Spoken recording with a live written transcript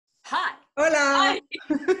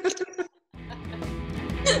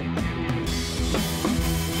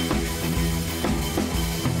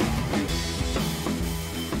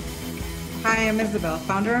Isabel,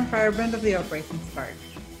 founder and firebrand of the Operation Spark.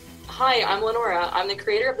 Hi, I'm Lenora. I'm the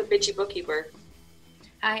creator of The Bitchy Bookkeeper.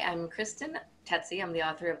 Hi, I'm Kristen Tetzi. I'm the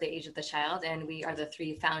author of The Age of the Child, and we are the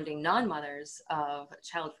three founding non-mothers of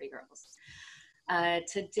Childfree Girls.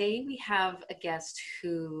 Today we have a guest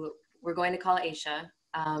who we're going to call Aysha.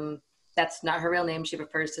 That's not her real name. She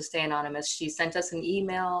prefers to stay anonymous. She sent us an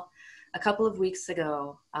email a couple of weeks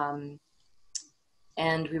ago,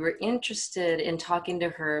 and we were interested in talking to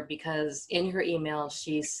her because in her email,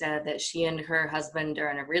 she said that she and her husband are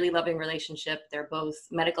in a really loving relationship. They're both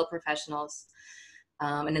medical professionals.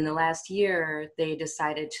 And in the last year, they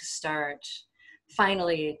decided to start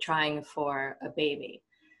finally trying for a baby.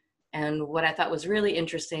 And what I thought was really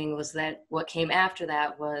interesting was that what came after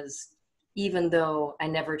that was, even though I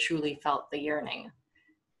never truly felt the yearning.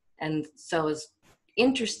 And so I was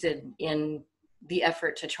interested in the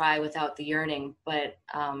effort to try without the yearning, but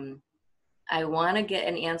I want to get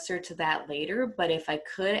an answer to that later. But if I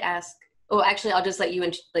could ask, oh, actually, I'll just let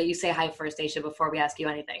you say hi first, Aysha, before we ask you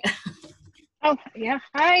anything. Oh, yeah.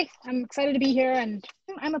 Hi, I'm excited to be here. And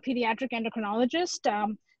I'm a pediatric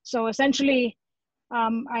endocrinologist. So essentially,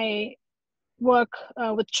 I work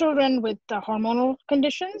with children with hormonal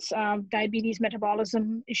conditions, diabetes,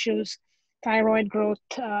 metabolism issues, thyroid growth,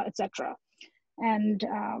 etc. And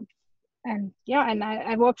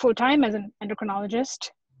I work full time as an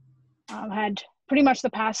endocrinologist. I've had pretty much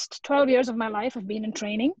the past 12 years of my life have been in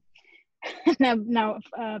training. now,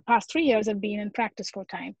 past 3 years have been in practice full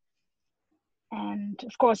time. And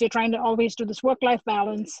of course, you're trying to always do this work-life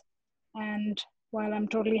balance. And while I'm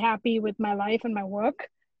totally happy with my life and my work,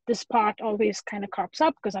 this part always kind of crops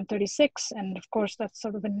up because I'm 36. And of course, that's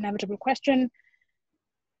sort of an inevitable question.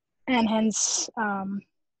 And hence,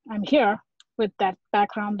 I'm here with that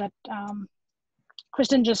background that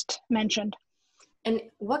Kristen just mentioned. And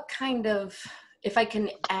what kind of, if I can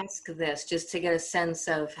ask this, just to get a sense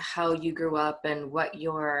of how you grew up and what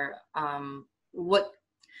your,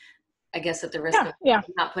 I guess at the risk of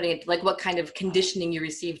not putting it, like what kind of conditioning you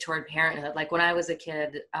received toward parenthood. Like when I was a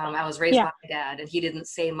kid, I was raised by my dad, and he didn't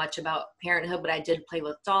say much about parenthood, but I did play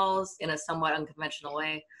with dolls in a somewhat unconventional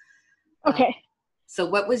way. Okay. So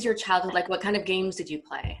what was your childhood like? What kind of games did you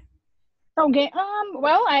play? Okay.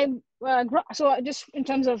 Well, so just in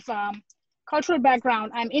terms of cultural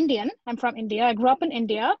background, I'm Indian. I'm from India. I grew up in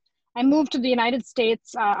India. I moved to the United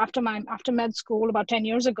States after med school about 10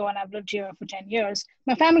 years ago, and I've lived here for 10 years.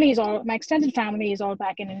 My extended family is all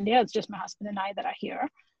back in India. It's just my husband and I that are here.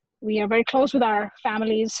 We are very close with our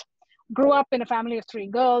families. Grew up in a family of 3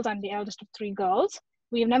 girls. I'm the eldest of 3 girls.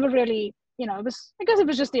 We've never really, it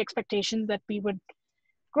was just the expectation that we would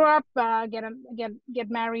grow up, get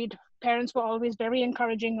married. Parents were always very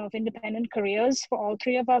encouraging of independent careers for all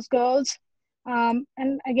 3 of us girls.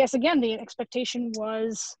 And I guess, again, the expectation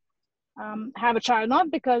was have a child,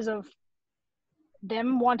 not because of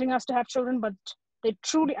them wanting us to have children, but they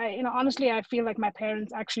truly, honestly, I feel like my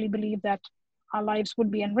parents actually believed that our lives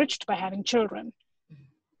would be enriched by having children,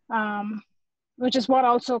 which is what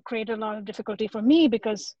also created a lot of difficulty for me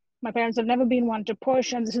because my parents have never been one to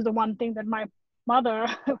push. And this is the one thing that my mother,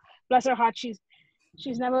 bless her heart, she's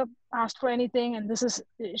never asked for anything. And this is,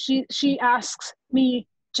 she asks me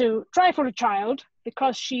to try for a child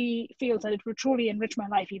because she feels that it will truly enrich my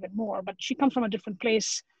life even more. But she comes from a different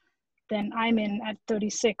place than I'm in at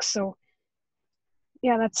 36. So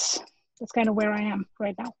yeah, that's kind of where I am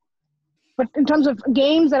right now. But in terms of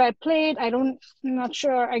games that I played, I'm not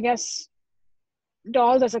sure, I guess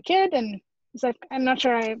dolls as a kid, and I'm not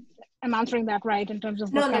sure I'm answering that right in terms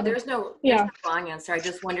of there's no wrong answer. I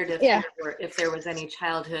just wondered if there was any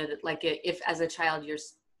childhood, like if as a child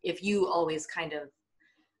if you always kind of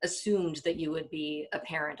assumed that you would be a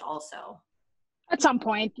parent also. At some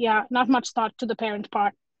point, yeah. Not much thought to the parent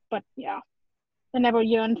part, but yeah. I never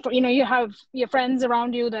yearned for, you have your friends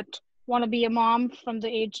around you that want to be a mom from the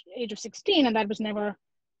age of 16, and that was never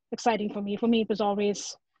exciting for me. For me, it was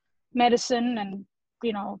always medicine and,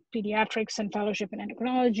 pediatrics and fellowship in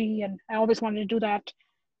endocrinology, and I always wanted to do that.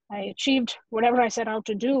 I achieved whatever I set out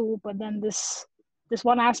to do, but then this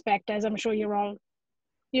one aspect, as I'm sure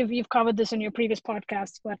you've covered this in your previous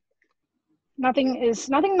podcasts, but nothing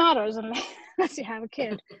matters unless you have a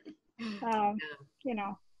kid.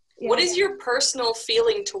 What is your personal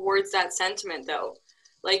feeling towards that sentiment, though?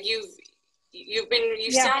 Like you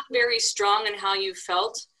sound very strong in how you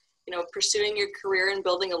felt, pursuing your career and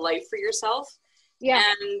building a life for yourself. Yeah.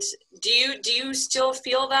 And do you still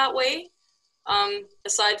feel that way?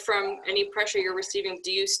 Aside from any pressure you're receiving,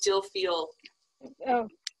 do you still feel?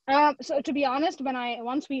 So to be honest,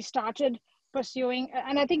 once we started pursuing,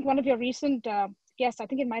 and I think one of your recent guests, I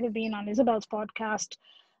think it might have been on Isabel's podcast,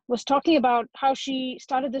 was talking about how she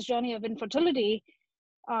started this journey of infertility,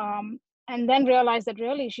 and then realized that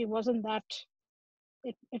really she wasn't that,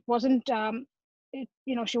 it wasn't,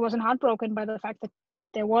 she wasn't heartbroken by the fact that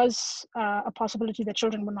there was a possibility that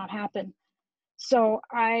children would not happen. So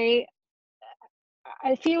I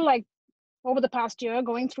feel like over the past year,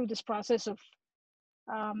 going through this process of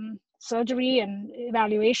surgery and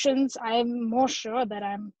evaluations, I'm more sure that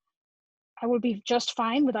I will be just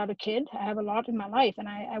fine without a kid. I have a lot in my life, and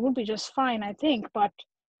I will be just fine, I think. But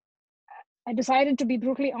I decided to be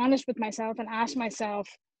brutally honest with myself and ask myself,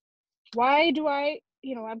 why do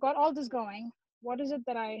I've got all this going. What is it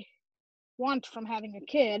that I want from having a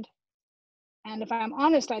kid? And if I'm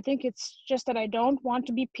honest, I think it's just that I don't want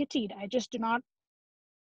to be pitied. I just do not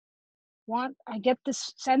want, I get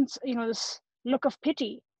this sense, this look of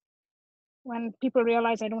pity when people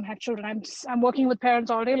realize I don't have children. I'm working with parents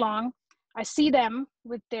all day long. I see them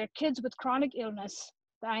with their kids with chronic illness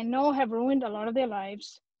that I know have ruined a lot of their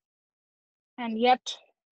lives. And yet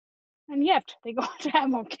they go on to have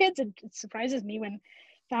more kids. It surprises me when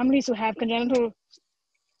families who have congenital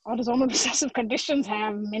autosomal recessive conditions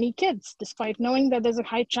have many kids, despite knowing that there's a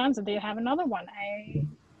high chance that they'll have another one.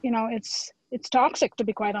 It's toxic, to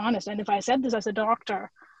be quite honest. And if I said this as a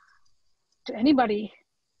doctor to anybody,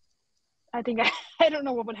 I think I don't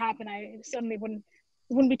know what would happen. I certainly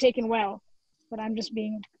wouldn't be taken well. But I'm just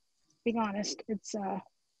being honest. It's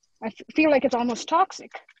I feel like it's almost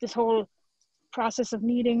toxic, this whole process of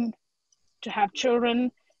needing to have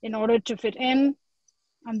children in order to fit in,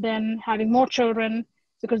 and then having more children,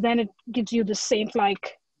 because then it gives you the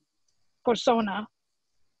saint-like persona.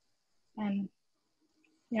 And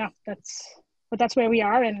yeah, that's where we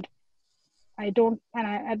are. And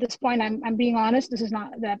at this point, I'm being honest. This is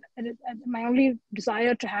not that my only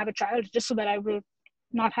desire to have a child is just so that I will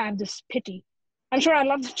not have this pity. I'm sure I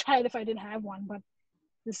love the child if I didn't have one, but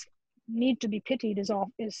this need to be pitied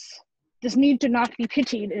this need to not be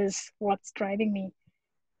pitied is what's driving me.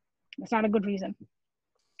 It's not a good reason,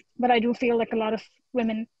 but I do feel like a lot of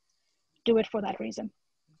women do it for that reason.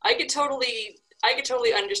 I could totally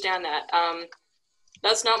understand that.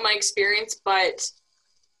 That's not my experience, but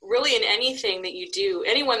really in anything that you do,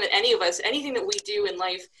 any of us, anything that we do in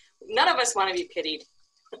life, none of us want to be pitied.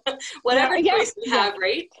 Whatever choice we have,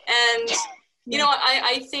 right? And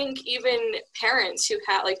I think even parents who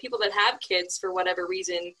have, like, people that have kids for whatever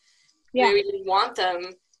reason, maybe didn't want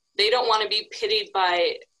them, they don't want to be pitied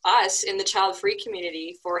by us in the child-free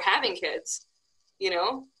community for having kids.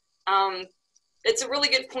 It's a really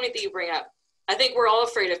good point that you bring up. I think we're all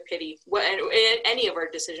afraid of pity in any of our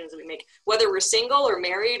decisions that we make, whether we're single or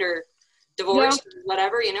married or divorced or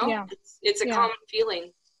whatever, it's a common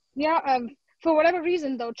feeling. For whatever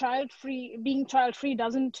reason, though, being child-free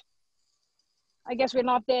doesn't, I guess we're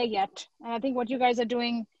not there yet. And I think what you guys are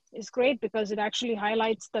doing is great because it actually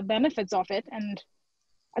highlights the benefits of it. And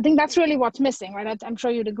I think that's really what's missing, right? I'm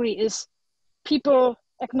sure you'd agree, is people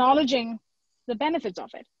acknowledging the benefits of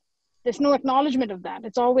it. There's no acknowledgement of that.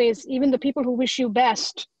 It's always, even the people who wish you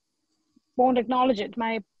best won't acknowledge it.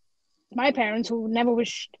 My parents, who never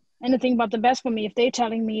wished anything but the best for me, if they're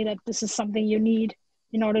telling me that this is something you need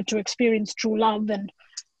in order to experience true love and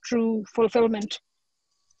true fulfillment,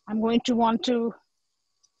 I'm going to want to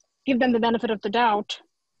give them the benefit of the doubt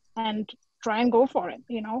and try and go for it,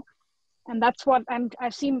 And that's what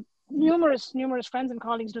I've seen numerous friends and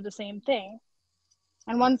colleagues do the same thing.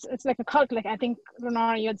 And once it's like a cult, like I think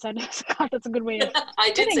Renara, you had said it's a cult. That's a good way of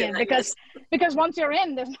putting it, because once you're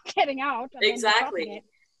in, there's no getting out. Exactly.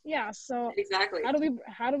 Yeah. So exactly.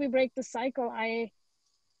 How do we break the cycle? I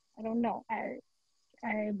don't know.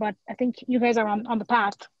 But I think you guys are on the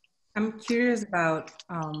path. I'm curious about,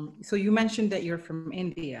 so you mentioned that you're from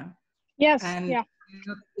India. Yes. And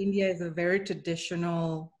India is a very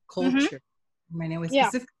traditional culture. I mean, it was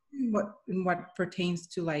specifically in what pertains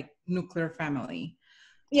to like nuclear family.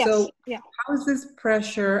 Yes. So how has this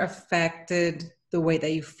pressure affected the way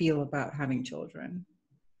that you feel about having children?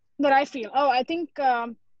 That I feel. I think,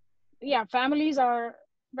 families are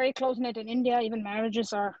very close-knit in India. Even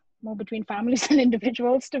marriages are more between families than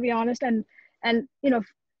individuals, to be honest. And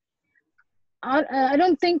I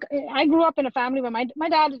don't think, I grew up in a family where my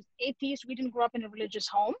dad is atheist. We didn't grow up in a religious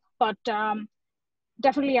home, but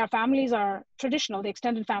definitely our families are traditional, the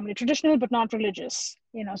extended family, traditional, but not religious,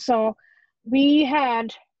 so we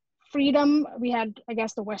had freedom. We had, I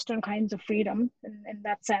guess, the Western kinds of freedom in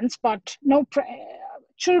that sense, but no,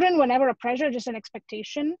 children were never a pressure, just an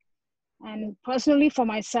expectation. And personally for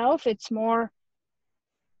myself, it's more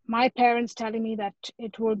my parents telling me that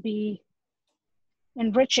it will be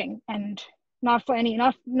enriching, and not for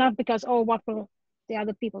not because, what will the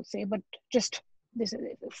other people say, but just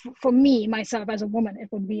for me, myself as a woman, it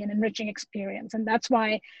would be an enriching experience. And that's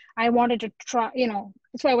why I wanted to try,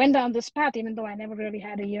 that's why I went down this path, even though I never really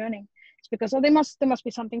had a yearning. It's because, there must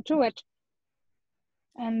be something to it.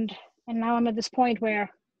 And now I'm at this point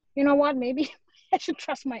where, you know what, maybe I should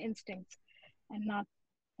trust my instincts and not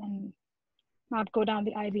go down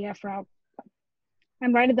the IVF route.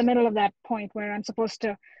 I'm right at the middle of that point where I'm supposed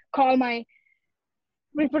to call my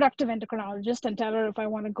reproductive endocrinologist and tell her if I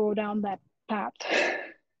want to go down that path.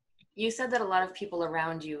 You said that a lot of people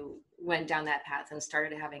around you went down that path and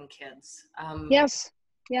started having kids. Yes.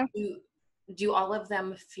 Yeah. Do all of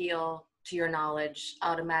them feel, to your knowledge,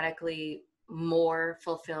 automatically more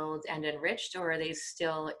fulfilled and enriched, or are they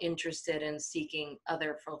still interested in seeking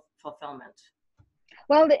other fulfillment?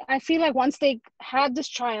 Well, I feel like once they had this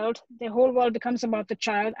child, the whole world becomes about the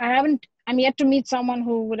child. I'm yet to meet someone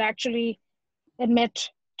who would actually admit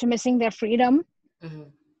to missing their freedom. Mm-hmm.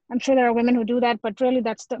 I'm sure there are women who do that, but really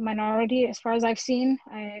that's the minority as far as I've seen.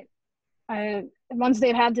 Once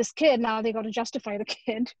they've had this kid, now they got to justify the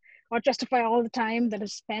kid or justify all the time that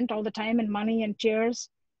is spent, all the time and money and tears,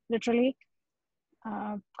 literally,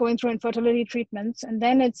 going through infertility treatments. And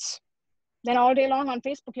then all day long on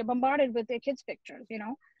Facebook, you're bombarded with their kids' pictures,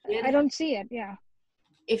 I don't see it. Yeah.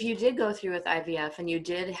 If you did go through with IVF and you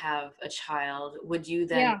did have a child, would you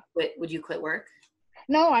then quit work?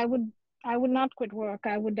 No, I would not quit work.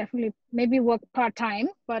 I would definitely maybe work part-time,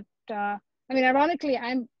 but ironically,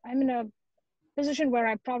 I'm in a position where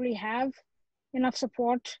I probably have enough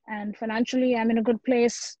support, and financially I'm in a good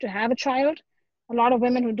place to have a child. A lot of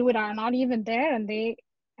women who do it are not even there, and they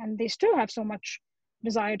still have so much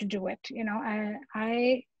desire to do it.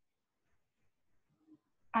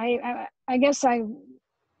 I guess I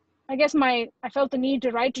felt the need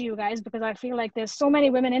to write to you guys because I feel like there's so many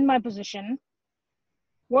women in my position,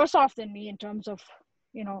 worse off than me in terms of,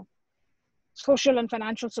 social and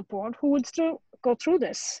financial support, who would still go through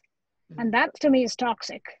this. And that to me is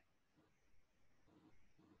toxic.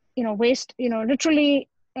 Waste, literally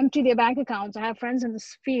empty their bank accounts. I have friends in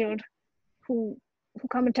this field who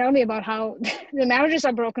come and tell me about how the marriages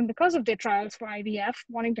are broken because of their trials for IVF,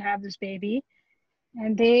 wanting to have this baby.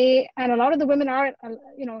 And a lot of the women are,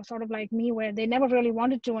 sort of like me, where they never really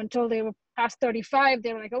wanted to until they were past 35.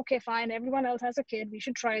 They were like, okay, fine, everyone else has a kid, we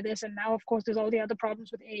should try this. And now, of course, there's all the other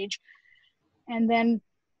problems with age. And then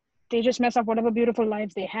they just mess up whatever beautiful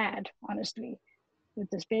lives they had, honestly, with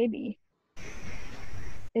this baby.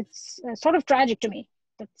 It's sort of tragic to me.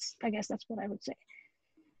 I guess that's what I would say.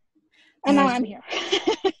 And now I'm here.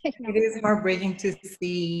 It is heartbreaking to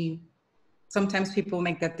see. Sometimes people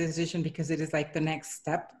make that decision because it is like the next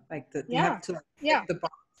step, you have to tick the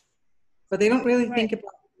box, but they don't really think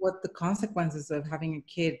about what the consequences of having a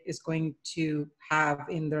kid is going to have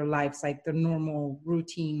in their lives, like their normal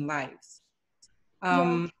routine lives.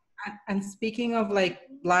 And speaking of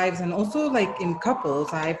lives, and also in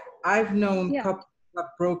couples, I've known couples that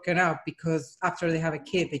have broken up because after they have a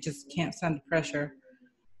kid, they just can't stand the pressure.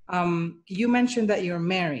 You mentioned that you're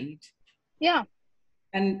married. Yeah.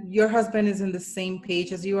 And your husband is in the same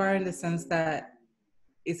page as you are, in the sense that,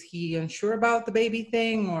 is he unsure about the baby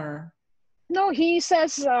thing, or? No, he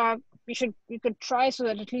says you could try so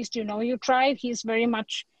that at least you tried. He's very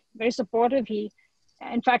supportive.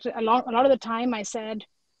 In fact, a lot of the time I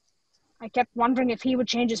kept wondering if he would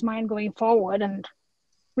change his mind going forward, and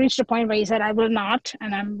reached a point where he said, I will not,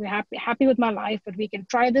 and I'm happy with my life, but we can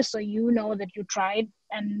try this so that you tried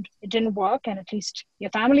and it didn't work, and at least your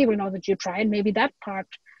family will know that you tried. Maybe that part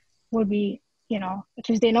will be, at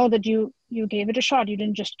least they know that you gave it a shot. You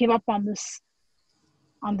didn't just give up on this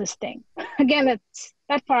thing. Again,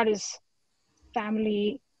 that part is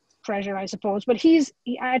family pressure, I suppose, but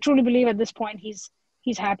I truly believe at this point he's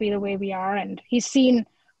happy the way we are, and he's seen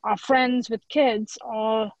our friends with kids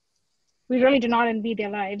we really do not envy their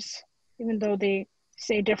lives, even though they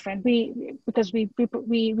say different. Because we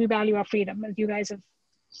value our freedom, as you guys have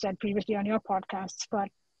said previously on your podcasts. But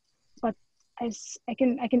I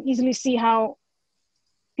can easily see how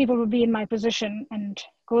people would be in my position and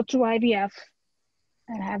go through IVF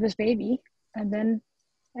and have this baby, and then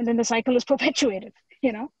the cycle is perpetuated.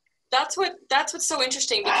 That's what's so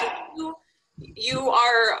interesting, because you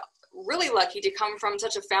are really lucky to come from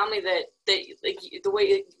such a family that like the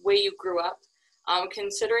way you grew up,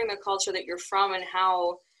 considering the culture that you're from and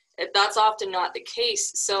how that's often not the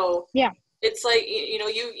case. So yeah, it's like,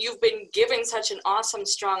 you've been given such an awesome,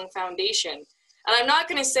 strong foundation. And I'm not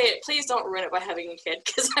going to say it, please don't ruin it by having a kid,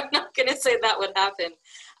 because I'm not going to say that would happen.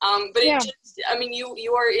 But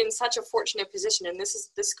you are in such a fortunate position, and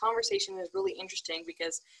this conversation is really interesting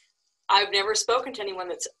because I've never spoken to anyone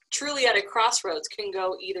that's truly at a crossroads, can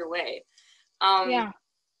go either way.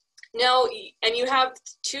 Now, and you have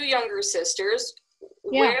 2 younger sisters.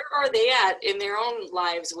 Where are they at in their own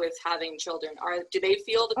lives with having children? Do they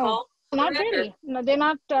feel the call? Not really. No, they're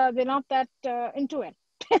not that into it.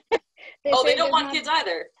 They don't want kids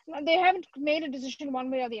either. They haven't made a decision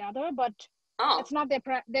one way or the other, but that's not their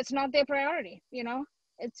priority. You know,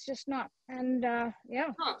 it's just not. And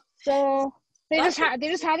so they're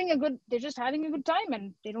just having a good time,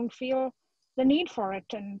 and they don't feel the need for it,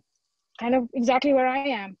 and kind of exactly where I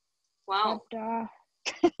am. Wow. But,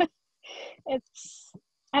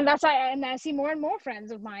 I see more and more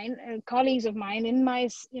friends of mine, colleagues of mine in my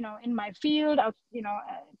field,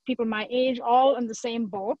 people my age, all in the same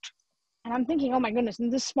boat. And I'm thinking, oh my goodness, in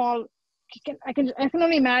this small, I can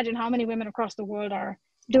only imagine how many women across the world are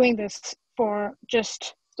doing this for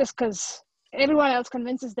just because everyone else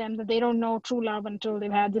convinces them that they don't know true love until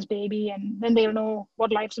they've had this baby, and then they'll know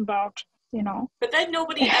what life's about, you know. But then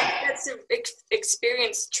nobody gets to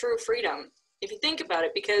experience true freedom, if you think about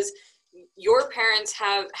it, because your parents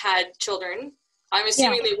have had children. I'm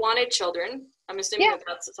assuming they wanted children. I'm assuming that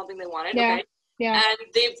that's something they wanted. Yeah. Okay. Yeah. And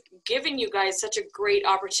they've given you guys such a great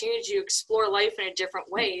opportunity to explore life in a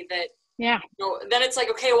different way that, then it's like,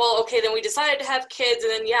 then we decided to have kids,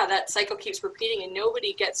 and then, that cycle keeps repeating, and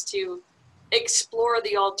nobody gets to explore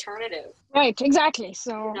the alternative. Right. Exactly.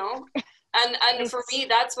 So, you know? And for me,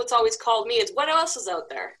 that's what's always called me, is what else is out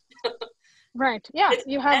there? Right. Yeah. It's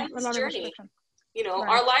you have endless a lot journey. of restriction. You know,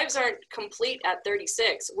 our lives aren't complete at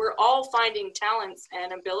 36. We're all finding talents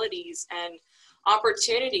and abilities and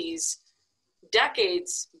opportunities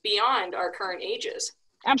decades beyond our current ages.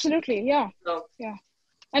 Absolutely. Yeah. So,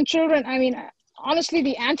 and children, I mean, honestly,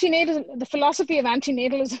 the philosophy of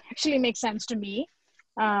antenatalism actually makes sense to me.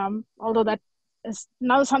 Although that is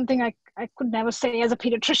not something I could never say as a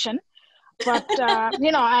pediatrician. But,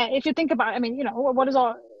 if you think about it, I mean,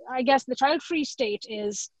 I guess the child-free state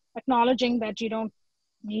is acknowledging that you don't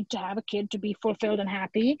need to have a kid to be fulfilled and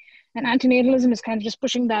happy. And antenatalism is kind of just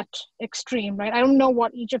pushing that extreme, right? I don't know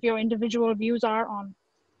what each of your individual views are on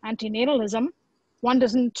antenatalism. One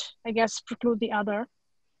doesn't, I guess, preclude the other.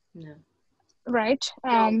 No. Right?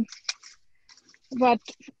 But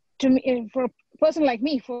to me, for a person like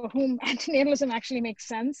me, for whom antenatalism actually makes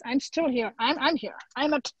sense, I'm still here. I'm here.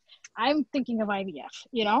 I'm thinking of IVF,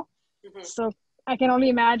 you know? Mm-hmm. So I can only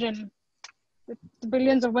imagine the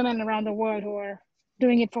billions of women around the world who are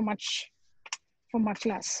doing it for much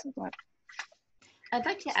less. But I'd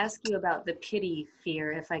like to ask you about the pity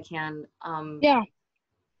fear, if I can.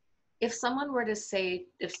 If someone were to say,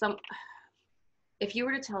 if you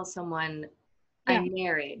were to tell someone, I'm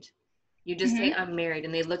married, you just say I'm married,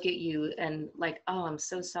 and they look at you and like, oh, I'm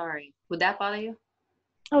so sorry. Would that bother you?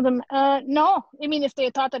 Oh, no. I mean, if they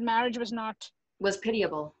thought that marriage was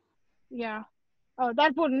pitiable. Yeah. Oh,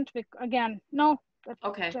 that wouldn't. Again, no.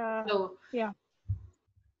 Okay. So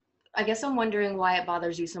I guess I'm wondering why it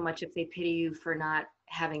bothers you so much if they pity you for not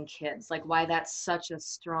having kids. Like why that's such a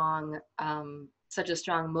strong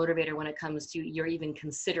motivator when it comes to you're even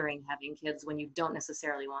considering having kids when you don't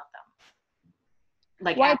necessarily want them.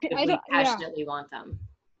 Like actively, passionately want them.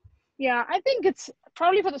 Yeah, I think it's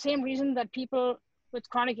probably for the same reason that people with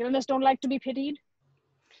chronic illness don't like to be pitied.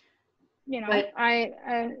 You know,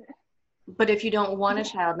 But if you don't want a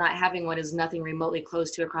child, not having one is nothing remotely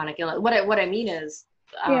close to a chronic illness. What I mean is,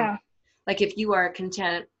 like if you are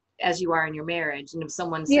content as you are in your marriage, and if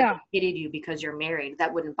someone pitied you because you're married,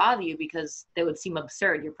 that wouldn't bother you because that would seem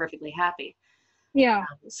absurd. You're perfectly happy. Yeah.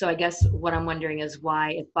 So I guess what I'm wondering is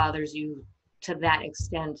why it bothers you to that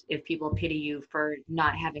extent if people pity you for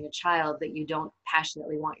not having a child that you don't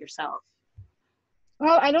passionately want yourself.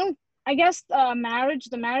 Well, I guess the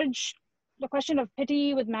question of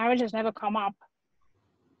pity with marriage has never come up.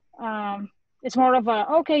 It's more of a,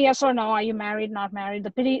 okay, yes or no, are you married, not married?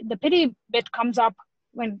 The pity bit comes up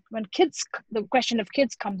when the question of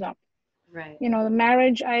kids comes up. Right. You know, the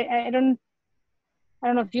marriage, I don't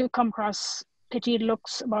know if you've come across pitied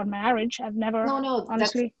looks about marriage. I've never,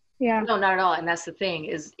 honestly. No, not at all. And that's the thing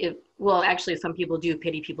is actually some people do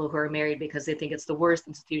pity people who are married because they think it's the worst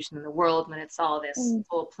institution in the world when it's all this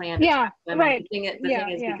whole plan to trap women. Right. The thing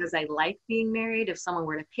is because I like being married, if someone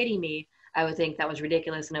were to pity me, I would think that was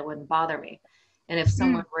ridiculous and it wouldn't bother me. And if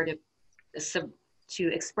someone were to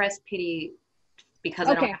express pity because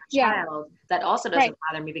I don't have a child, that also doesn't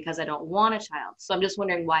bother me because I don't want a child. So I'm just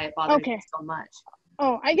wondering why it bothers me so much.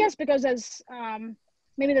 Oh, I guess because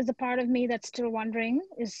maybe there's a part of me that's still wondering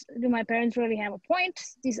do my parents really have a point?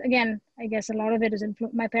 I guess a lot of it is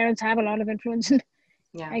my parents have a lot of influence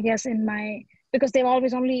I guess because they've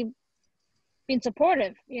always only been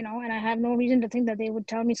supportive, you know, and I have no reason to think that they would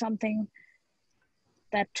tell me something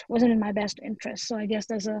that wasn't in my best interest. So I guess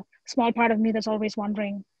there's a small part of me that's always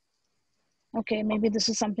wondering, okay, maybe this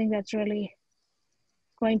is something that's really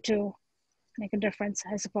going to make a difference,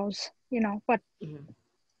 I suppose, but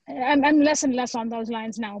I'm less and less on those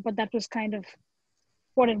lines now, but that was kind of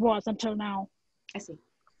what it was until now. I see.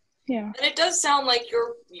 Yeah. And it does sound like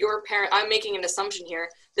your parent, I'm making an assumption here,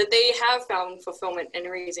 that they have found fulfillment in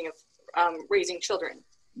raising children.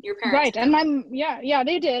 Your parents. Right. And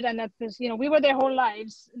they did. And that was, we were their whole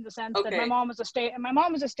lives, in the sense that my mom was a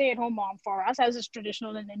stay-at-home mom for us, as is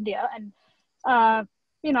traditional in India. And,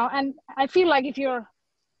 and I feel like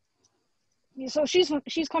so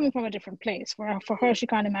she's coming from a different place. For her, she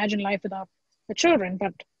can't imagine life without the children,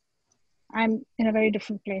 but I'm in a very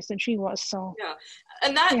different place than she was. So yeah,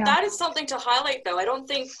 and that is something to highlight, though. I don't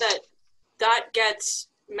think that gets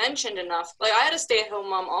mentioned enough. Like, I had a stay-at-home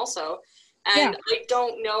mom also, and I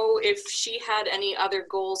don't know if she had any other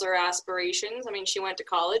goals or aspirations. I mean, she went to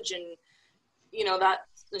college and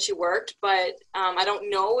she worked, but I don't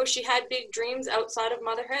know if she had big dreams outside of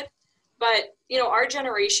motherhood. But our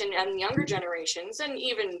generation and younger generations, and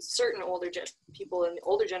even certain people in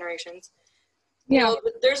older generations,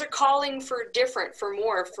 there's a calling for different, for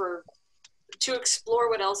more, to explore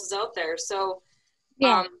what else is out there. So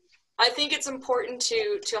I think it's important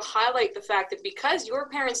to highlight the fact that because your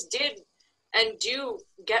parents did and do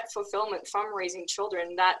get fulfillment from raising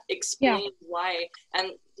children, that explains why.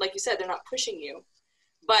 And like you said, they're not pushing you,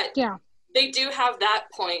 but they do have that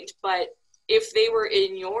point. But if they were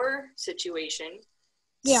in your situation,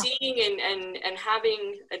 seeing and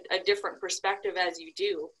having a different perspective as you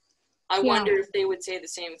do, I wonder if they would say the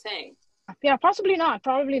same thing. Yeah, probably not.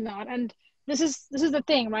 And this is the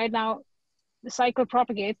thing, right? Now, the cycle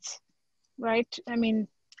propagates, right? I mean,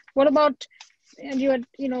 what about, and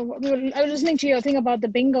I was listening to your thing about the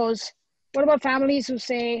bingos. What about families who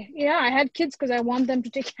say, I had kids because I want them to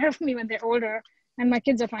take care of me when they're older, and my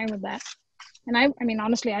kids are fine with that. And I mean,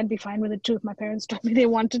 honestly, I'd be fine with it too if my parents told me they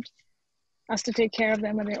wanted us to take care of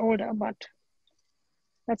them when they're older, but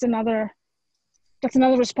that's another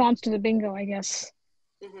response to the bingo, I guess.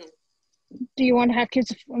 Mm-hmm. Do you want to have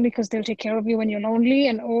kids only because they'll take care of you when you're lonely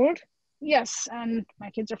and old? Yes, and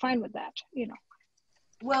my kids are fine with that,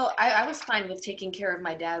 Well, I was fine with taking care of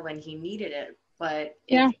my dad when he needed it, but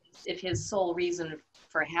if his sole reason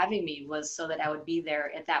for having me was so that I would be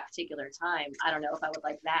there at that particular time, I don't know if I would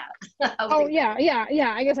like that.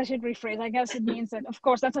 I guess I should rephrase. I guess it means that, of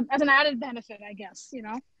course, that's an added benefit, I guess,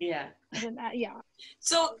 Yeah.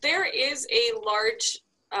 So there is a large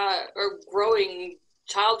or growing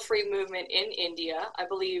child-free movement in India. I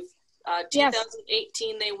believe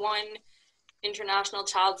 2018 they won International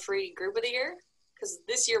Child-Free Group of the Year, because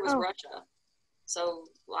this year was Russia. So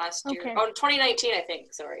last year, 2019, I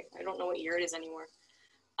think. Sorry, I don't know what year it is anymore.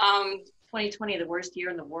 2020, the worst year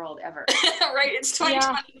in the world ever. Right, it's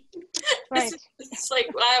 2020. Yeah. Right. It's like,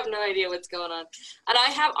 I have no idea what's going on. And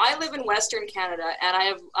I live in Western Canada, and I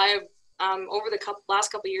have over the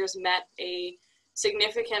last couple of years met a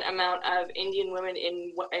significant amount of Indian women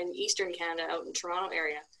in Eastern Canada, out in Toronto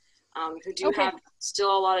area, who do have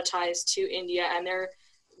still a lot of ties to India, and they're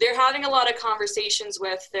having a lot of conversations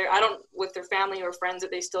with their family or friends that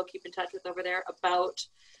they still keep in touch with over there about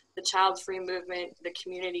the child-free movement, the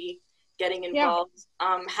community getting involved.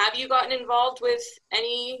 Have you gotten involved with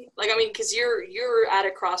any, because you're at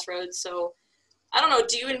a crossroads, so I don't know,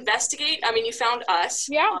 do you investigate? I mean, you found us.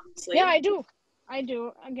 Yeah, obviously. Yeah, I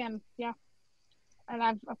do. Again, yeah. And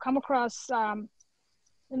I've come across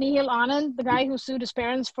Nihil Anand, the guy who sued his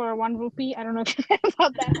parents for 1 rupee. I don't know if you heard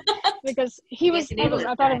about that, because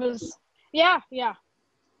I thought it was,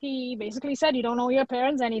 He basically said, you don't owe your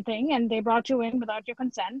parents anything, and they brought you in without your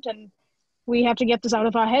consent, and we have to get this out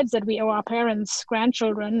of our heads that we owe our parents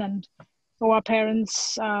grandchildren and owe our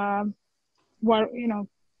parents, I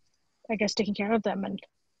guess, taking care of them, and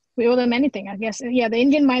we owe them anything, I guess. Yeah, the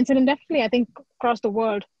Indian mindset, and definitely I think across the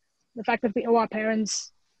world, the fact that we owe our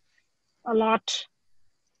parents a lot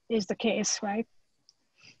is the case, right?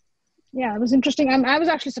 Yeah, it was interesting. I was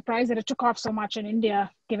actually surprised that it took off so much in India,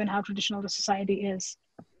 given how traditional the society is.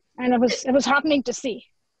 And it was heartening to see.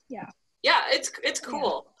 Yeah. Yeah, it's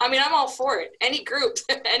cool. Yeah. I mean, I'm all for it. Any group,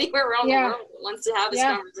 anywhere around the world that wants to have this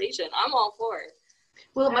conversation, I'm all for it.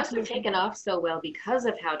 Well, it must have taken off so well because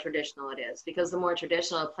of how traditional it is. Because the more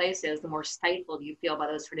traditional a place is, the more stifled you feel by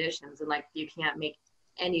those traditions, and like you can't make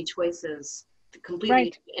any choices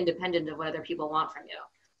completely independent of what other people want from you.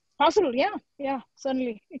 Possible, yeah,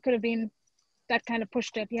 certainly it could have been that kind of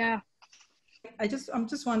pushed it. Yeah. I'm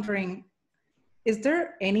just wondering, is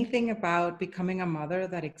there anything about becoming a mother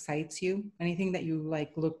that excites you? Anything that you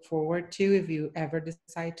look forward to if you ever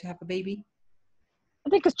decide to have a baby?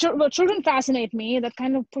 think children fascinate me. That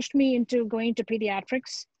kind of pushed me into going to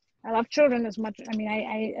pediatrics. I love children as much. I mean,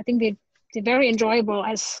 I think they're very enjoyable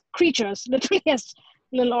as creatures, literally as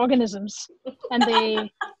little organisms. And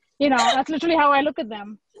they, that's literally how I look at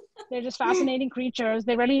them. They're just fascinating creatures.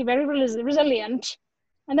 They're really very resilient.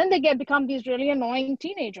 And then they become these really annoying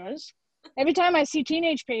teenagers. Every time I see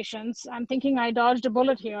teenage patients, I'm thinking I dodged a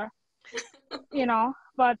bullet here,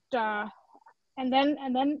 but, and then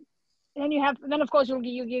of course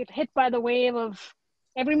you get hit by the wave of,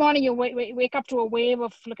 every morning you wake up to a wave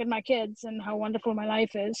of, look at my kids and how wonderful my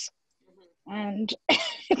life is. And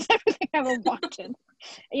it's everything I ever wanted.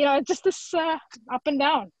 It's just this up and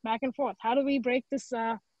down, back and forth. How do we break this?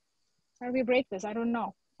 I don't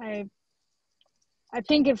know. I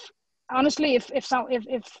think if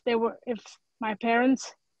my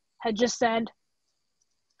parents had just said,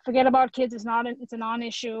 forget about kids, it's a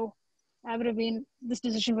non-issue, this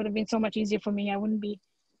decision would have been so much easier for me. I wouldn't be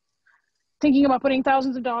thinking about putting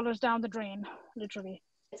thousands of dollars down the drain, literally.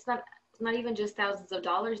 It's not even just thousands of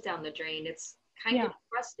dollars down the drain. It's kind of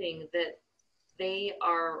trusting that they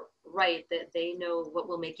are right, that they know what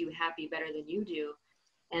will make you happy better than you do,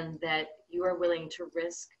 and that you are willing to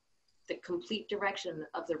risk the complete direction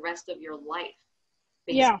of the rest of your life.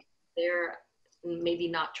 They're maybe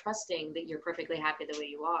not trusting that you're perfectly happy the way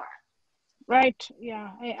you are. Right.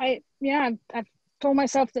 Yeah. I've told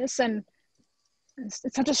myself this, and it's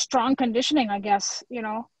such a strong conditioning, I guess,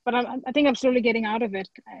 but I think I'm slowly getting out of it.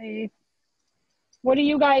 What do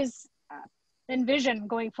you guys envision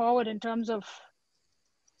going forward in terms of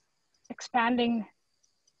expanding?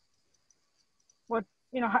 What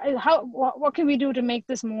can we do to make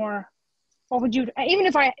this more? What would you, even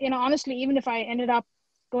if I ended up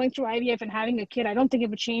going through IVF and having a kid, I don't think it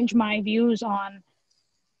would change my views on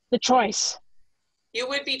the choice. You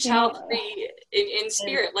would be child-free in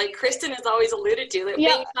spirit, like Kristen has always alluded to, that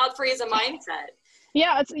being child-free is a mindset.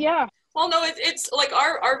 Well, no, it's like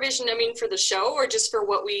our vision, for the show, or just for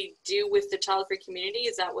what we do with the child-free community.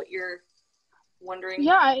 Is that what you're wondering?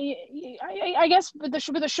 Yeah, I guess with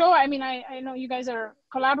the show, I know you guys are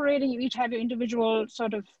collaborating. You each have your individual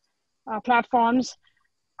sort of platforms.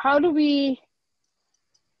 How do we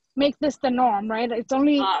make this the norm, right? It's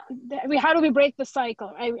only, how do we break the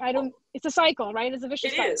cycle? It's a cycle, right? It's a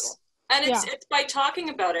vicious cycle. It is. And it's by talking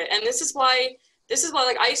about it. And this is why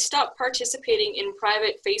like I stopped participating in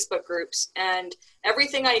private Facebook groups, and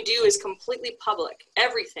everything I do is completely public,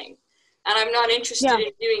 everything. And I'm not interested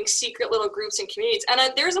in doing secret little groups and communities. And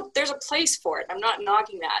there's a place for it. I'm not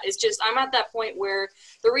knocking that. It's just, I'm at that point where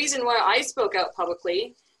the reason why I spoke out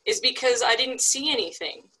publicly is because I didn't see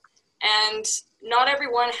anything. And not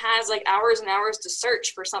everyone has like hours and hours to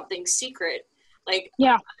search for something secret. Like,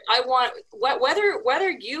 I want, whether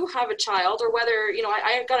you have a child, or whether,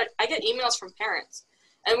 I get emails from parents,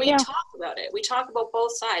 and we talk about it. We talk about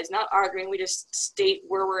both sides, not arguing. We just state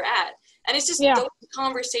where we're at. And it's just those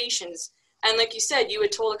conversations. And like you said, you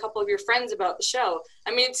had told a couple of your friends about the show.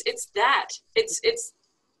 It's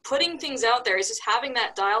putting things out there. It's just having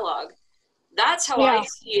that dialogue. That's how I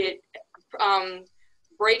see it,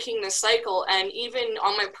 breaking the cycle. And even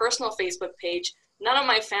on my personal Facebook page, none of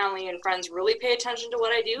my family and friends really pay attention to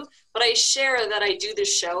what I do, but I share that I do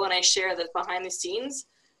this show, and I share the behind the scenes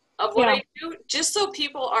of what I do, just so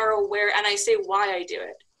people are aware, and I say why I do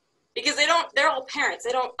it. Because they're all parents.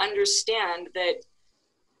 They don't understand that,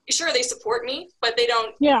 sure, they support me, but they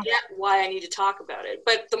don't get why I need to talk about it.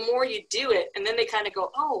 But the more you do it, and then they kind of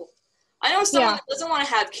go, oh, I know someone that doesn't want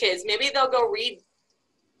to have kids. Maybe they'll go read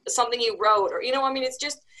something you wrote, or, it's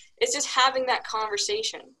just having that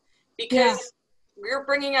conversation. Because we're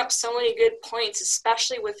bringing up so many good points,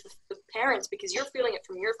 especially with the parents, because you're feeling it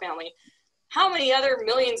from your family. How many other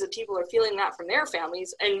millions of people are feeling that from their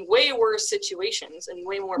families, and way worse situations and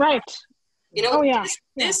way more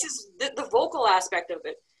This is the vocal aspect of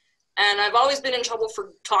it. And I've always been in trouble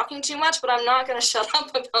for talking too much, but I'm not going to shut up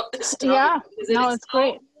about this stuff. It's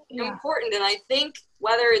great. Important. And I think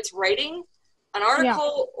whether it's writing an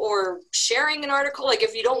article or sharing an article, like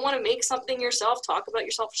if you don't want to make something yourself, talk about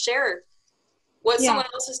yourself, share what someone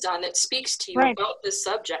else has done that speaks to you about this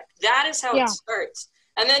subject. That is how it starts.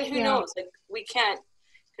 And then who knows, like we can't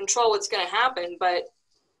control what's going to happen, but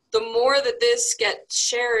the more that this gets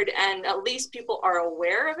shared and at least people are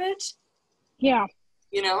aware of it,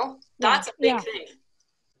 that's a big thing.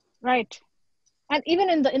 Right. And even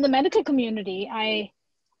in the medical community, I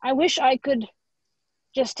wish I could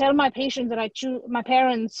just tell my patients that I choose, my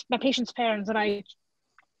patient's parents, that I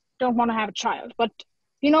don't want to have a child. But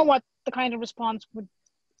you know what the kind of response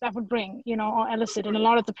that would bring, or elicit in a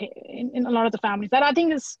lot of the families. That I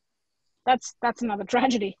think that's another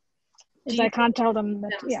tragedy. is I can't tell them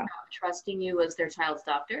that, stop trusting you as their child's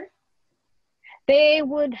doctor? They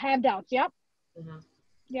would have doubts. Yep. Mm-hmm.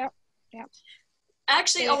 Yep.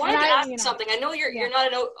 Actually, I wanted to ask you something. I know you're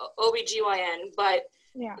not an OBGYN, but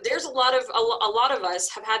there's a lot of us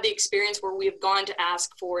have had the experience where we've gone to ask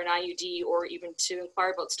for an IUD or even to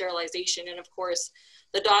inquire about sterilization. And of course,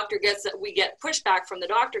 we get pushback from the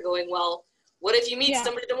doctor going, well, what if you meet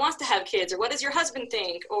somebody that wants to have kids, or what does your husband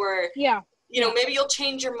think? Or, maybe you'll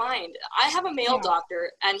change your mind. I have a male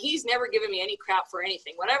doctor, and he's never given me any crap for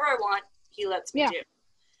anything. Whatever I want, he lets me do.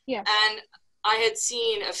 Yeah. And I had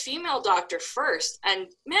seen a female doctor first, and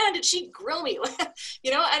man, did she grill me,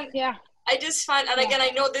 I just find, and again,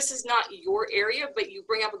 I know this is not your area, but you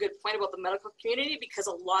bring up a good point about the medical community, because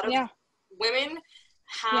a lot of women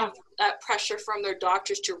have that pressure from their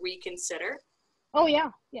doctors to reconsider. Oh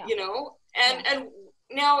yeah. And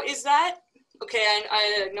now, is that okay?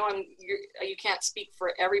 I know you can't speak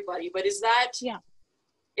for everybody, but is that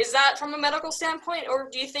from a medical standpoint, or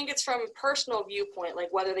do you think it's from a personal viewpoint, like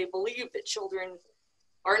whether they believe that children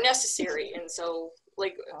are necessary? And so,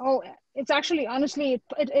 like, it's actually, honestly,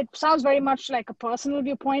 it sounds very much like a personal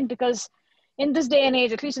viewpoint, because in this day and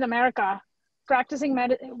age, at least in America,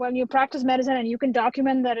 when you practice medicine and you can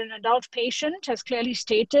document that an adult patient has clearly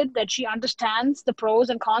stated that she understands the pros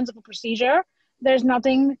and cons of a procedure, there's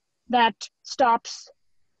nothing that stops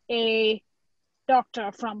a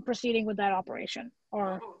doctor from proceeding with that operation.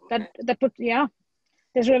 Or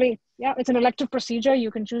there's really, it's an elective procedure.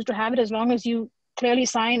 You can choose to have it as long as you clearly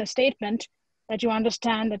sign a statement that you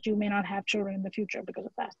understand that you may not have children in the future because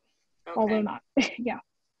of that, or will not.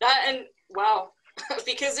 That, and wow,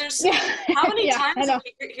 because there's how many times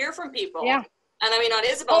we hear from people. And I mean, on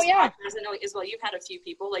Isabel's podcast, I know, Isabel, you've had a few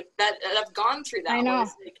people like that have gone through that. I know.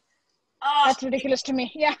 Like, that's ridiculous to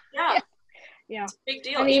me. Yeah. It's a big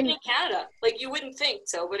deal. I mean, even in Canada, like, you wouldn't think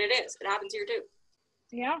so, but it is. It happens here too.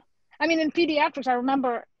 Yeah. I mean, in pediatrics, I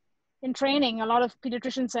remember in training, a lot of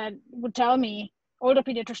pediatricians would tell me, older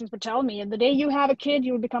pediatricians would tell me, the day you have a kid,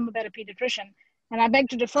 you will become a better pediatrician. And I beg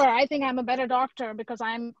to differ. I think I'm a better doctor because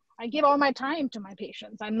I give all my time to my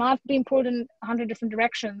patients. I'm not being pulled in 100 different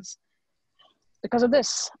directions because of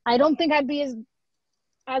this. I don't think I'd be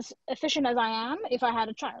as efficient as I am if I had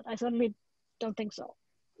a child. I certainly don't think so.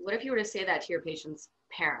 What if you were to say that to your patients'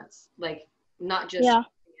 parents? Like, not just,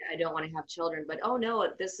 I don't want to have children, but, oh no,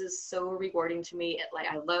 this is so rewarding to me. Like,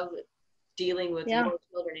 I love dealing with little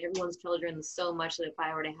children, everyone's children, so much that if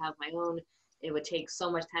I were to have my own, it would take so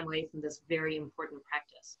much time away from this very important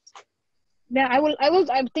practice. Yeah, I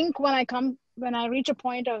think when I reach a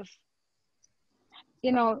point of,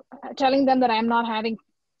 telling them that I'm not having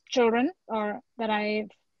children, or that I've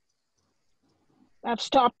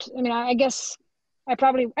stopped. I mean, I guess I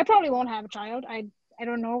probably won't have a child. I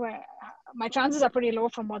don't know, my chances are pretty low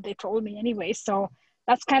from what they told me anyway. So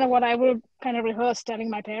that's kind of what I will kind of rehearse telling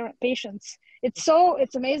my patients. It's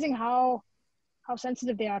amazing how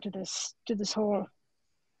sensitive they are to this whole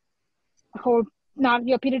not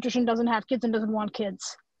your pediatrician doesn't have kids and doesn't want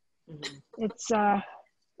kids. Mm-hmm.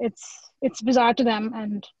 It's bizarre to them.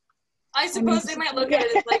 And I suppose they might look at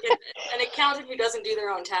it as like an accountant who doesn't do their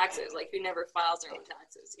own taxes, like who never files their own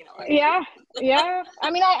taxes, Yeah.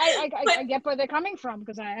 I mean, I get where they're coming from,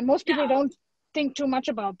 because most people don't think too much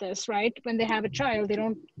about this, right? When they have a child, they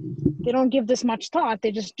don't give this much thought.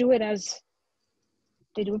 They just do it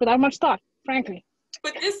without much thought, frankly.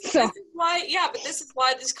 But this is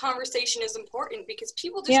why this conversation is important, because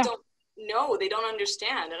people just don't know, they don't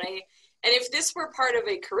understand. And if this were part of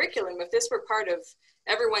a curriculum, if this were part of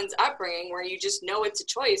everyone's upbringing, where you just know it's a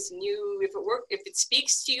choice, and if it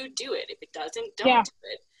speaks to you, do it. If it doesn't, don't do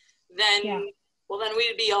it. Then then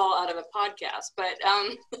we'd be all out of a podcast. But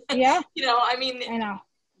I mean, I know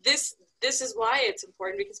this is why it's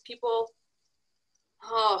important, because people.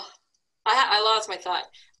 I lost my thought.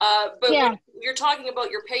 But when you're talking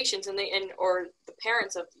about your patients or the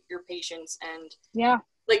parents of your patients, and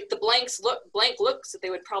like the blank looks that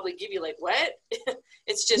they would probably give you, like, what?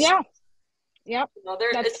 It's just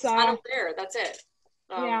it's not there. That's it.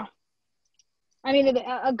 I mean,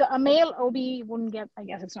 a male OB wouldn't get. I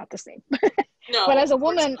guess it's not the same. No. But as a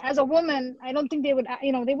woman, I don't think they would.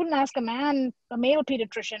 They wouldn't ask a male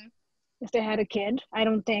pediatrician if they had a kid. I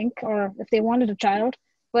don't think, or if they wanted a child.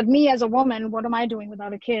 But me as a woman, what am I doing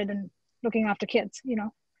without a kid and looking after kids? Yeah.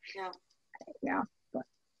 But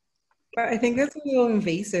I think that's a little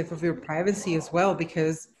invasive of your privacy as well,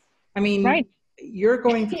 because, I mean, you're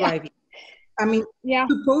going through IVF. I mean,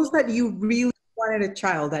 suppose that you really wanted a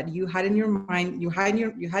child, that you had in your mind, you had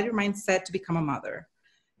your mind set to become a mother,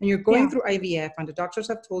 and you're going through IVF, and the doctors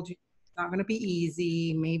have told you it's not going to be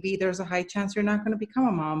easy. Maybe there's a high chance you're not going to become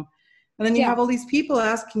a mom. And then you have all these people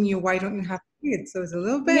asking you, why don't you have kids? So it's a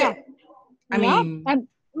little bit, I mean,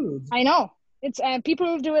 I know. It's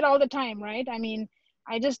people do it all the time, right? I mean,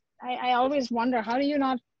 I always wonder, how do you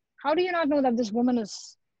not know that this woman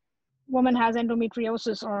has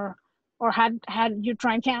endometriosis or had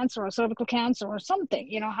uterine cancer or cervical cancer or something?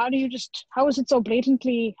 You know, how are you so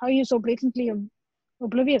blatantly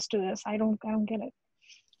oblivious to this? I don't get it.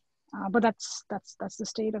 But that's the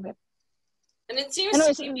state of it. And it seems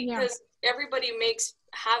to be because everybody makes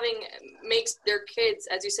their kids,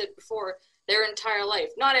 as you said before, their entire life.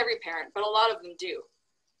 Not every parent, but a lot of them do.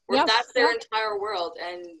 Where that's their entire world,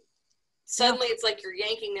 and suddenly it's like you're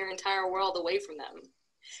yanking their entire world away from them.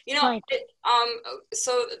 You know,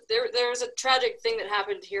 so there's a tragic thing that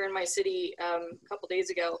happened here in my city a couple days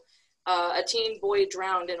ago. A teen boy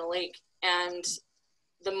drowned in a lake, and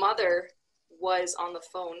the mother was on the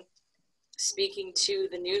phone speaking to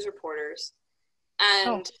the news reporters,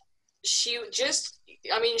 and she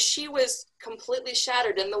was completely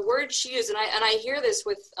shattered. And the word she used, and I hear this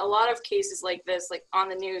with a lot of cases like this, like on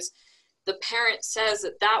the news, the parent says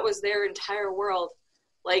that was their entire world,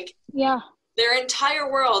 like their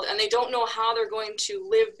entire world, and they don't know how they're going to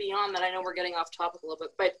live beyond that. I know we're getting off topic a little bit,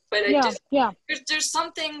 but there's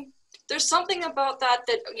something about that,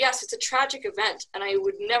 yes, it's a tragic event, and I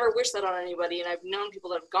would never wish that on anybody, and I've known people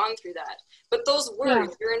that have gone through that. But those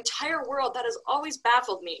words, your entire world, that has always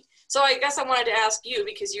baffled me. So I guess I wanted to ask you,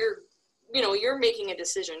 because you're making a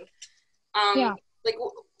decision. Like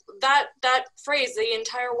that phrase, the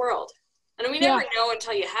entire world. And we never know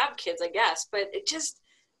until you have kids, I guess, but it just,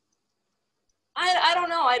 I don't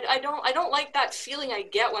know. I don't like that feeling I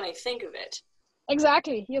get when I think of it.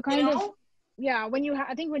 Exactly. You're kind of, I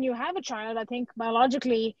think when you have a child, I think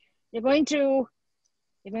biologically you're going to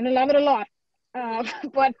love it a lot.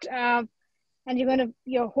 And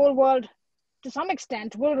your whole world to some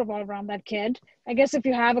extent will revolve around that kid. I guess if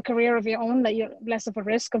you have a career of your own, that you're less of a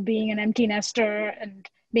risk of being an empty nester and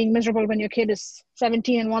being miserable when your kid is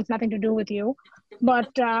 17 and wants nothing to do with you.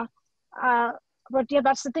 But that's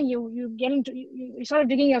the thing. You sort of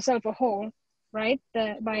digging yourself a hole, right?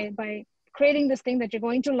 By creating this thing that you're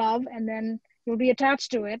going to love, and then you'll be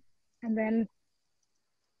attached to it, and then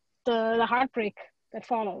the heartbreak that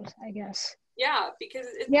follows, I guess. Yeah, because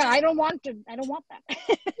I don't want that.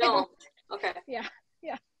 No. Okay. Yeah.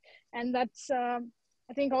 And that's I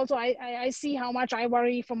think also I see how much I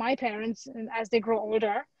worry for my parents as they grow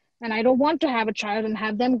older, and I don't want to have a child and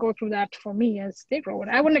have them go through that for me as they grow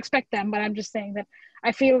older. I wouldn't expect them, but I'm just saying that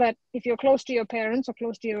I feel that if you're close to your parents or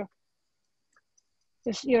close to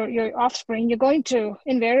your offspring, you're going to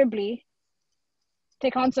invariably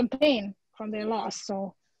take on some pain from their loss.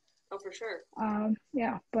 So for sure.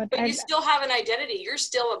 But you still have an identity. You're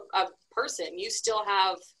still a person. You still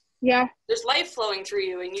have there's life flowing through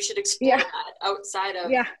you, and you should explore that outside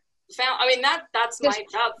of I mean, that's my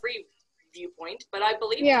child-free viewpoint, but I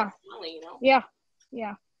believe personally,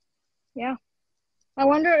 I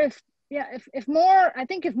wonder if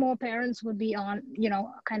more parents would be on,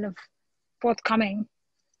 kind of forthcoming,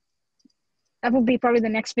 that would be probably the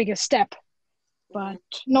next biggest step. But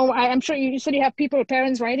no, I'm sure you said you have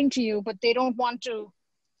parents writing to you, but they don't want to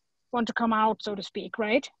come out, so to speak,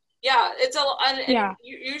 right? Yeah,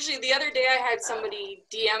 usually the other day I had somebody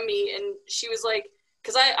DM me, and she was like,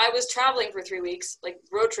 because I was traveling for 3 weeks, like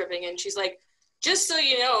road tripping, and she's like, just so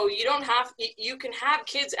you know, you can have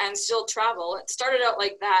kids and still travel. It started out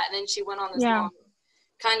like that, and then she went on this long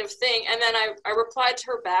kind of thing, and then I replied to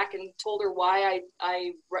her back and told her why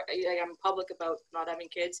I'm public about not having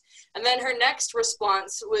kids, and then her next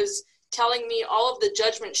response was telling me all of the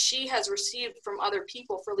judgment she has received from other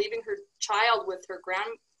people for leaving her child with the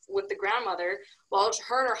grandmother while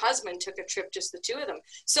her and her husband took a trip, just the two of them.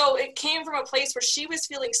 So it came from a place where she was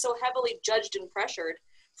feeling so heavily judged and pressured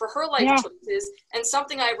for her life choices, and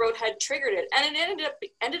something I wrote had triggered it, and it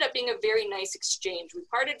ended up being a very nice exchange. We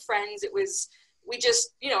parted friends. We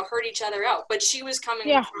just heard each other out, but she was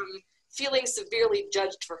coming from feeling severely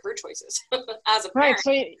judged for her choices as a parent. Right,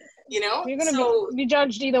 so you're going to be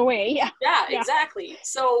judged either way. Yeah, exactly.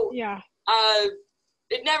 So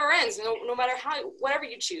it never ends. No matter whatever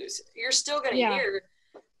you choose, you're still going to hear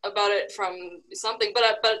about it from something. But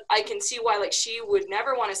I can see why, like, she would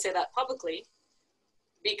never want to say that publicly,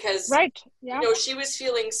 because she was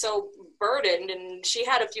feeling so burdened, and she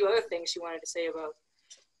had a few other things she wanted to say about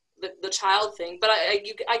the child thing. But I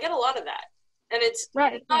get a lot of that, and it's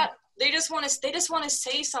not. They just want to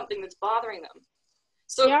say something that's bothering them.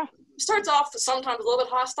 So it starts off sometimes a little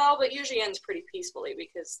bit hostile, but usually ends pretty peacefully,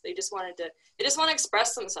 because they just want to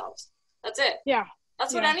express themselves. That's it. Yeah.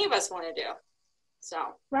 That's what any of us want to do.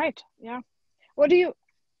 So. Right. Yeah. What do you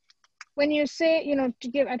when you say, you know, to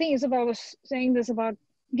give, I think Isabel was saying this about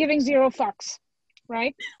giving 0 fucks,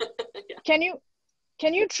 right? Yeah.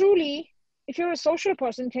 Can you truly, if you're a social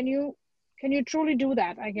person, can you truly do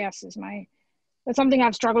that? I guess that's something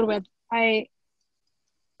I've struggled with. I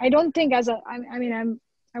don't think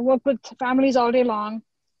I work with families all day long.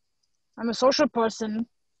 I'm a social person.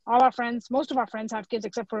 Most of our friends have kids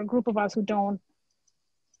except for a group of us who don't.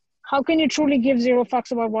 How can you truly give 0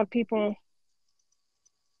 fucks about what people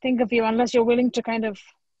think of you unless you're willing to kind of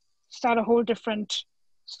start a whole different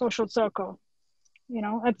social circle? You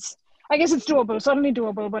know, I guess it's doable, certainly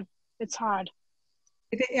doable, but it's hard.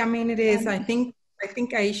 It is. I think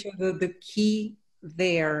Aysha, the key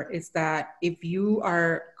there is that if you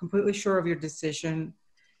are completely sure of your decision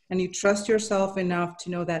and you trust yourself enough to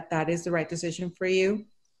know that that is the right decision for you,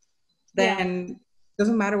 then it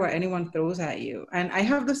doesn't matter what anyone throws at you. And I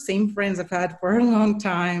have the same friends I've had for a long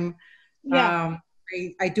time. Yeah.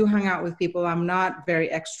 I do hang out with people. I'm not very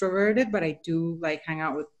extroverted, but I do like hang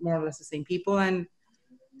out with more or less the same people. And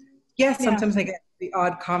yes, sometimes I get the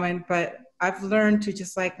odd comment, but I've learned to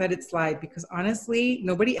just like let it slide, because honestly,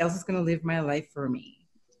 nobody else is going to live my life for me,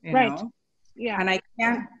 you know? Yeah.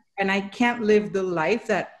 And I can't live the life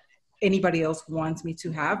that anybody else wants me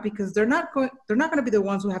to have, because they're not going to be the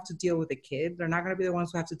ones who have to deal with a kid. They're not going to be the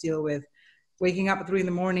ones who have to deal with waking up at 3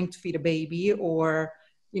 a.m. to feed a baby, or,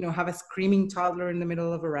 you know, have a screaming toddler in the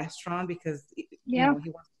middle of a restaurant because, you know, he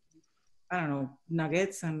wants, I don't know,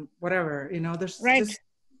 nuggets and whatever, you know, there's just,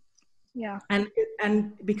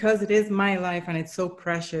 and because it is my life and it's so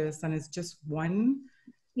precious and it's just one.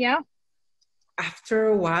 Yeah. After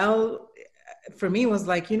a while, for me, it was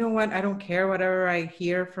like, you know what? I don't care whatever I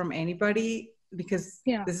hear from anybody, because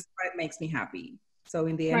this is what makes me happy. So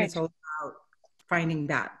in the end, it's all about finding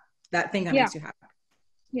that thing that makes you happy.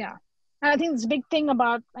 Yeah. And I think this big thing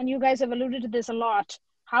about, and you guys have alluded to this a lot,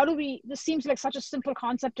 this seems like such a simple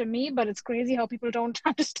concept to me, but it's crazy how people don't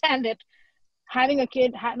understand it. Having a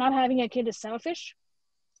kid, not having a kid is selfish.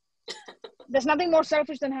 There's nothing more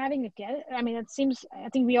selfish than having a kid. I mean, I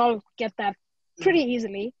think we all get that pretty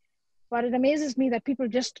easily, but it amazes me that people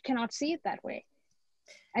just cannot see it that way.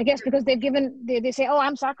 I guess because they say, oh,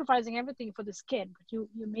 I'm sacrificing everything for this kid, but you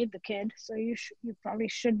made the kid, so you probably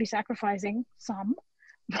should be sacrificing some.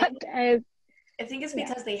 But I think it's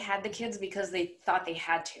because they had the kids because they thought they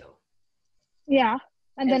had to. Yeah,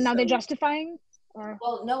 and then now they're justifying. Or?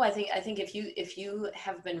 Well, no, I think if you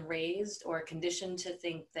have been raised or conditioned to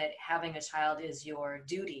think that having a child is your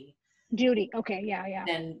duty. Okay, yeah.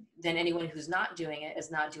 Then anyone who's not doing it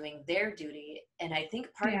is not doing their duty. And I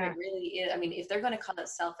think part of it really is, I mean, if they're going to call it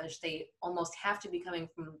selfish, they almost have to be coming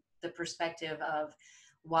from the perspective of,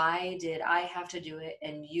 why did I have to do it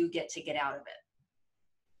and you get to get out of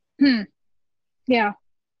it? Yeah.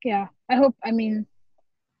 I hope, I mean,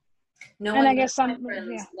 none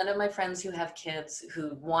of my friends who have kids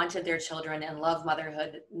who wanted their children and love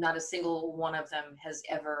motherhood, not a single one of them has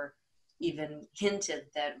ever even hinted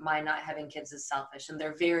that my not having kids is selfish. And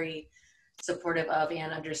they're very supportive of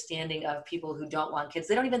and understanding of people who don't want kids.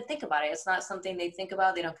 They don't even think about it. It's not something they think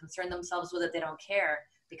about. They don't concern themselves with it. They don't care,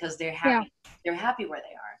 because they're happy. They're happy where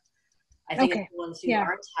they are. I think it's the ones who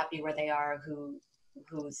aren't happy where they are who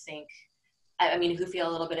think, I mean, who feel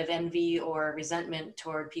a little bit of envy or resentment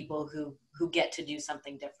toward people who get to do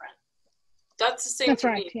something different. That's the same. That's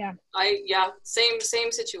right. Yeah.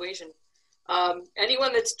 Same situation.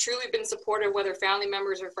 Anyone that's truly been supportive, whether family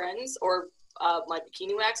members or friends, or my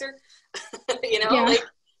bikini waxer, you know, like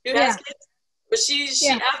who has kids, but she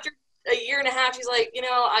after a year and a half, she's like, you know,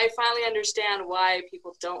 I finally understand why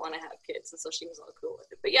people don't want to have kids, and so she was all cool with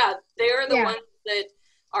it. But yeah, they are the ones that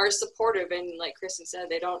are supportive, and like Kristen said,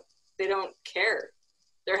 they don't care.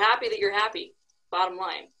 They're happy that you're happy. Bottom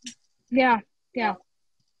line. Yeah.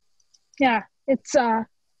 It's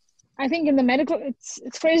I think in the medical, it's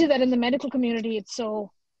crazy that in the medical community, it's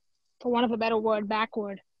so, for want of a better word,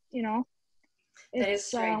 backward. You know,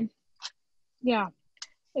 it's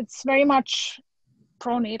it's very much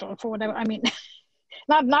pronatal, for whatever. I mean,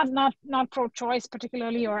 not pro-choice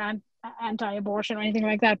particularly, or anti-abortion or anything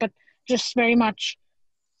like that, but just very much.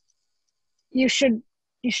 You should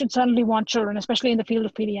certainly want children, especially in the field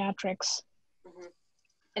of pediatrics. Mm-hmm.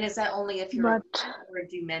 And is that only if you're a woman, or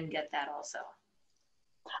do men get that also?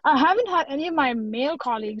 I haven't had any of my male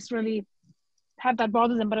colleagues really have that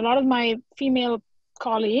bother them, but a lot of my female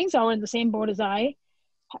colleagues are in the same boat as I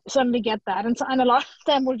suddenly get that. And a lot of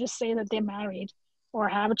them will just say that they're married or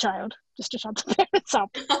have a child just to shut the parents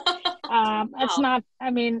up. It's not,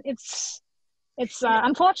 I mean, it's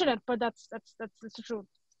unfortunate, but that's the truth.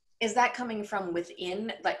 Is that coming from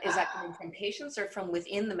within, like, is that coming from patients or from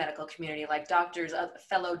within the medical community? Like doctors,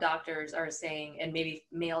 fellow doctors are saying, and maybe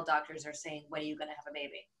male doctors are saying, when are you going to have a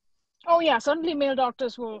baby? Oh yeah, certainly male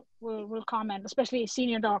doctors will comment, especially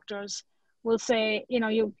senior doctors will say, you know,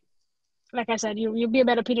 you, like I said, you'll be a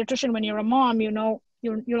better pediatrician when you're a mom, you know,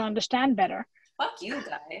 you'll understand better. Fuck you,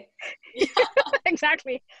 guy.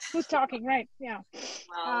 Exactly. Who's talking, right? Yeah.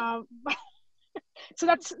 Wow. So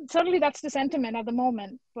that's the sentiment at the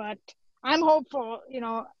moment, but I'm hopeful, you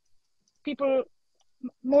know, people,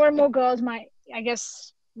 more and more girls, my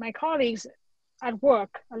colleagues at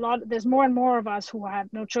work, there's more and more of us who have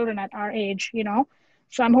no children at our age, you know,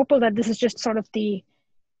 so I'm hopeful that this is just sort of the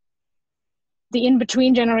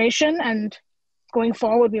in-between generation, and going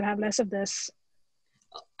forward we'll have less of this.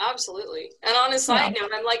 Absolutely. And on a side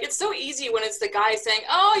note, I'm like, it's so easy when it's the guy saying,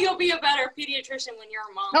 oh, you'll be a better pediatrician when you're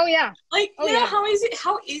a mom. Oh yeah. Like, you know, how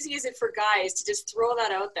easy is it for guys to just throw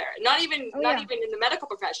that out there? Not even in the medical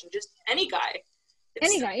profession, just any guy.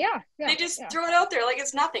 Yeah. They just throw it out there like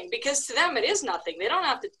it's nothing, because to them it is nothing. They don't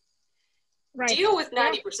have to deal with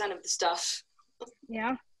 90% of the stuff.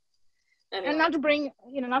 Yeah. Anyway. And not to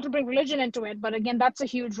bring religion into it, but again, that's a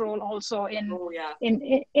huge role also in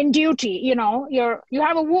duty. You know, you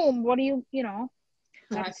have a womb. What do you know?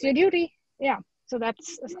 That's your duty. Yeah. So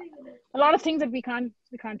that's a lot of things that we can't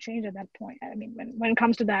change at that point. I mean, when it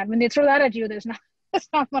comes to that, when they throw that at you, there's not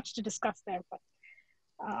much to discuss there. But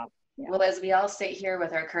well, as we all sit here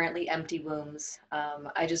with our currently empty wombs,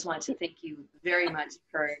 I just want to thank you very much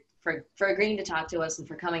for agreeing to talk to us and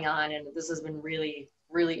for coming on. And this has been really,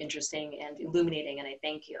 really interesting and illuminating, and I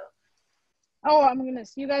thank you. Oh, my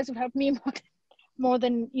goodness, you guys have helped me more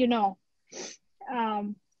than you know.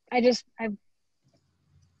 I'm glad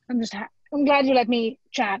you let me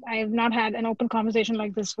chat. I have not had an open conversation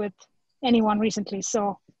like this with anyone recently,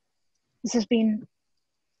 so this has been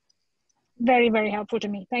very, very helpful to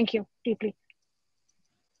me. Thank you deeply.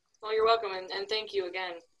 Well, you're welcome, and thank you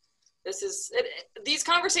again. These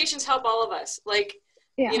conversations help all of us. Like,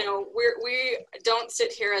 you know, we don't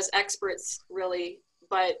sit here as experts really,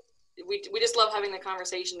 but we just love having the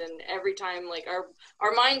conversation, and every time, like, our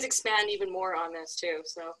minds expand even more on this too.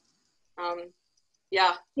 So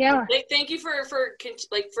thank you for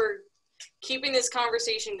keeping this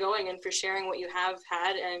conversation going, and for sharing what you have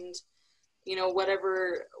had, and you know,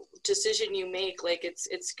 whatever decision you make, like,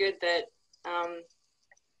 it's good that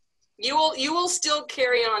you will still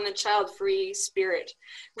carry on the child-free spirit,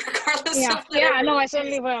 regardless of whatever. Yeah, no, I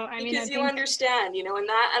certainly will. Because you understand, you know, and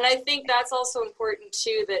I think that's also important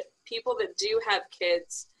too, that people that do have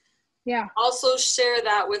kids also share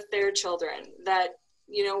that with their children, that,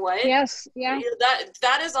 you know what? Yes, yeah.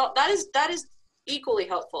 That is equally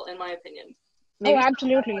helpful, in my opinion. Maybe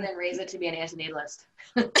absolutely. And raise it to be an antinatalist.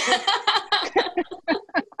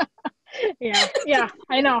 Yeah,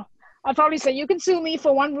 I know. I'll probably say, you can sue me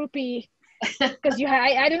for 1 rupee because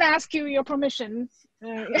I didn't ask you your permission.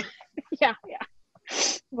 Yeah.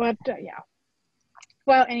 But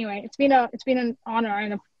well, anyway, it's been an honor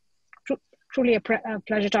and truly a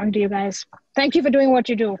pleasure talking to you guys. Thank you for doing what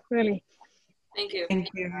you do, really. Thank you. Thank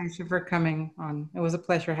you, Aysha, for coming on. It was a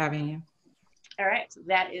pleasure having you. All right, so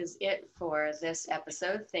that is it for this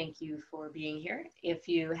episode. Thank you for being here. If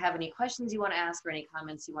you have any questions you want to ask or any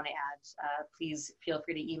comments you want to add, please feel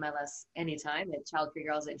free to email us anytime at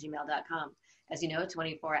childfreegirls@gmail.com. As you know,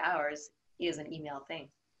 24 hours is an email thing.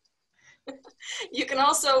 You can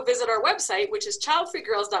also visit our website, which is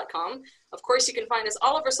childfreegirls.com. Of course, you can find us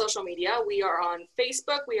all over social media. We are on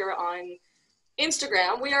Facebook, we are on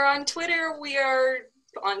Instagram, we are on Twitter, we are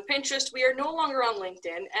on Pinterest, we are no longer on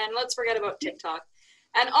LinkedIn, and let's forget about TikTok.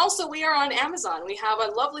 And also, we are on Amazon. We have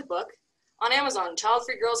a lovely book on Amazon,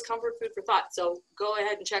 Child-Free Girls, Comfort Food for Thought. So go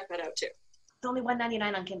ahead and check that out too. It's only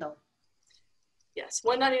 $1.99 on Kindle. Yes,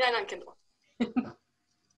 $1.99 on Kindle.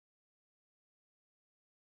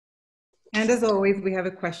 And as always, we have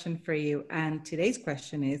a question for you. And today's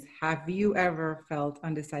question is, have you ever felt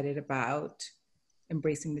undecided about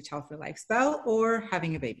embracing the child-free lifestyle or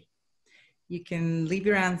having a baby? You can leave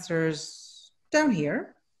your answers down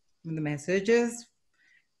here in the messages,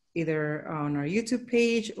 either on our YouTube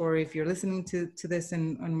page, or if you're listening to this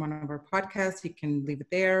on one of our podcasts, you can leave it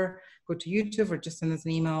there, go to YouTube, or just send us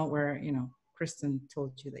an email where, you know, Kristen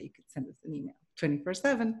told you that you could send us an email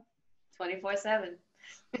 24/7. 24/7.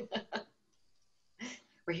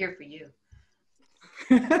 We're here for you.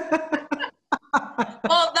 Well,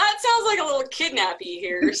 that sounds like a little kidnappy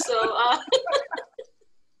here, so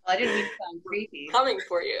I didn't mean to sound creepy. Coming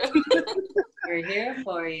for you. We're here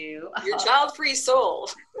for you. Your child-free soul.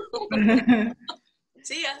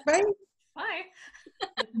 See ya. Bye. Bye.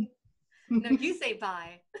 No, you say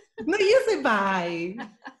bye. No, you say bye.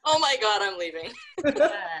 Oh my God, I'm leaving.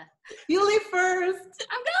 Yeah. You leave first.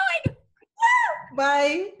 I'm going.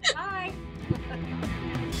 Bye. Bye.